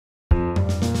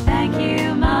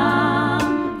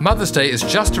Mother's Day is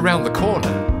just around the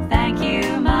corner. Thank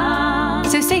you, Mum.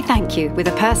 So say thank you with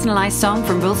a personalised song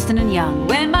from Roulston and Young.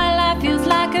 When my life feels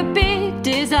like a big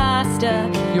disaster,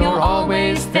 You're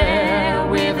always there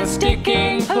with a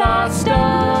sticking plaster.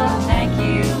 Thank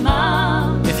you,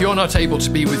 Mum. If you're not able to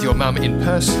be with your mum in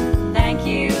person, Thank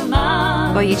you,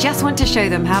 Mum. Or you just want to show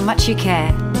them how much you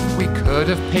care. we could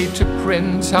have paid to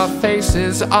print our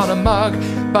faces on a mug,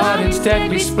 but instead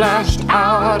we splashed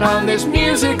out on this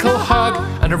musical hug.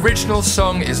 An original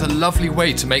song is a lovely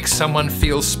way to make someone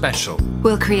feel special.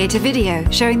 We'll create a video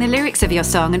showing the lyrics of your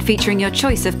song and featuring your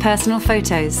choice of personal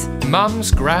photos.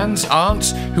 Mums, grands,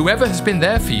 aunts, whoever has been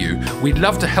there for you, we'd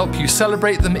love to help you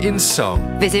celebrate them in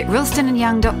song. Visit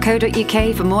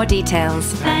roulstonandyoung.co.uk for more details.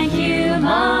 Thank you,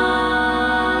 Mum.